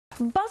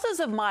Buses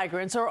of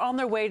migrants are on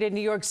their way to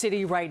New York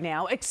City right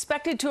now,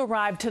 expected to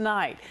arrive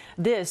tonight.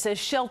 This as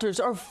shelters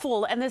are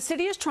full and the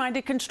city is trying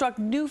to construct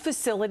new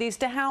facilities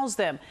to house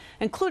them,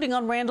 including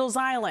on Randall's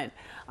Island.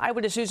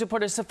 Eyewitness News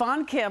reporter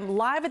CeFaan Kim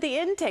live at the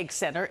intake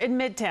center in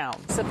Midtown.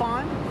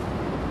 CeFaan?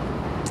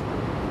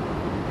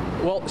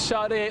 Well,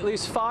 Sade, at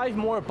least 5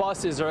 more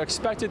buses are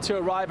expected to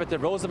arrive at the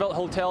Roosevelt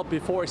Hotel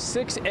before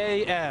 6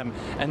 a.m.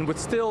 And with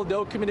still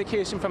no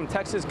communication from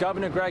Texas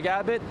Governor Greg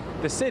Abbott,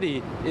 the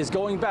city is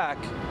going back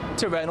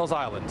to Randall's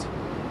Island.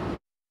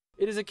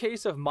 It is a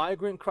case of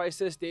migrant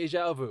crisis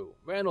deja vu.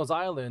 Randall's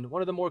Island,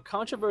 one of the more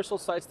controversial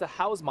sites to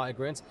house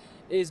migrants,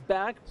 is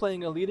back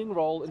playing a leading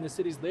role in the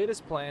city's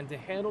latest plan to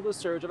handle the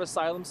surge of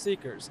asylum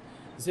seekers.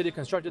 The city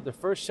constructed the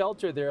first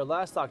shelter there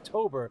last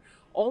October,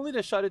 only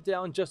to shut it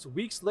down just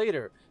weeks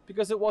later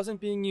because it wasn't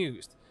being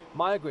used.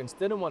 Migrants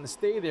didn't want to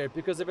stay there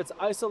because of its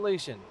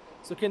isolation.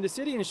 So can the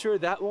city ensure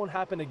that won't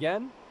happen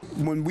again?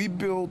 When we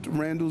built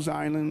Randall's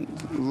Island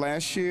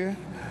last year,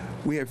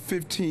 we had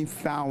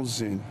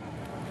 15,000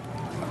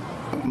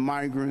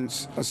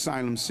 migrants,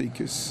 asylum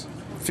seekers,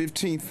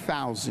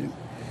 15,000.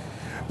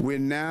 We're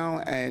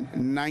now at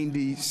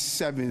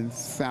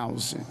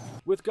 97,000.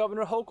 With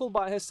Governor Hochul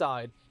by his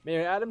side,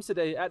 Mayor Adams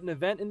today at an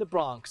event in the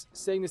Bronx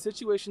saying the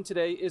situation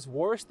today is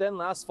worse than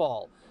last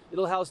fall.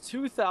 It'll house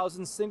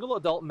 2,000 single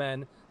adult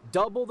men,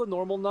 double the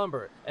normal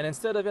number, and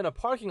instead of in a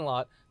parking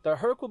lot, the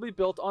HERC will be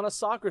built on a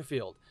soccer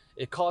field.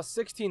 It cost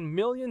 $16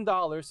 million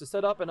to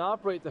set up and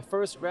operate the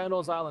first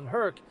Randall's Island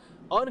HERC.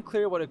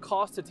 Unclear what it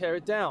cost to tear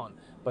it down,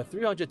 but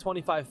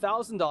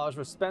 $325,000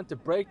 was spent to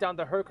break down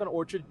the HERC on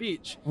Orchard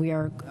Beach. We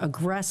are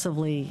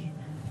aggressively,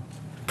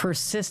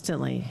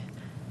 persistently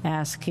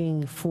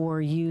asking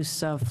for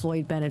use of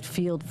Floyd Bennett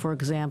Field, for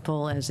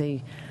example, as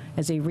a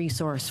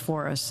resource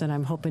for us, and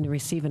I'm hoping to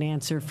receive an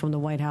answer from the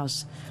White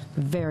House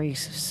very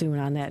soon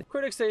on that.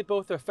 Critics say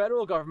both the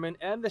federal government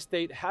and the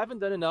state haven't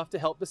done enough to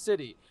help the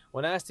city.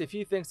 When asked if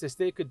he thinks the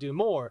state could do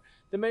more,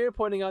 the mayor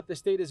pointing out the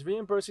state is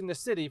reimbursing the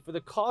city for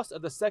the cost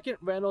of the second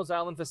Randall's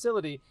Island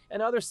facility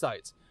and other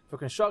sites for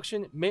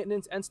construction,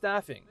 maintenance, and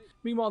staffing.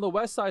 Meanwhile, the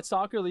West Side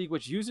Soccer League,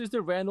 which uses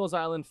the Randall's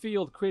Island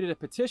field, created a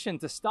petition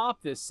to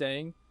stop this,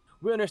 saying,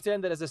 "We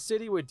understand that as a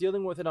city, we're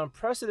dealing with an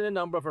unprecedented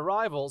number of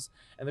arrivals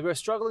and that we're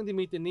struggling to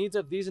meet the needs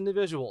of these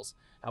individuals.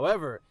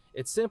 However,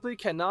 it simply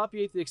cannot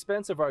be at the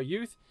expense of our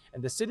youth,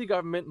 and the city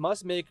government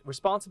must make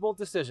responsible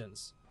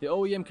decisions." The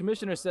OEM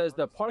commissioner says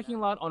the parking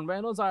lot on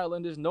Randall's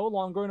Island is no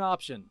longer an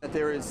option.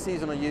 There is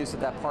seasonal use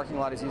that parking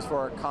lot is used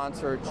for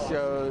concerts,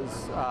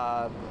 shows,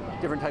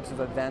 different types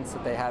of events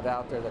that they have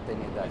out there that they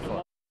need that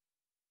for.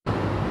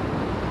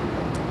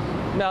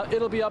 Now,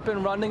 it'll be up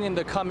and running in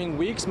the coming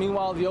weeks.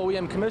 Meanwhile, the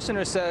OEM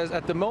commissioner says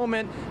at the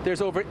moment,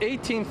 there's over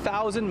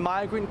 18,000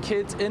 migrant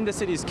kids in the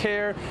city's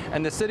care,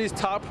 and the city's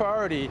top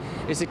priority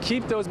is to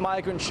keep those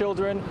migrant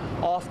children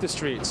off the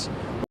streets.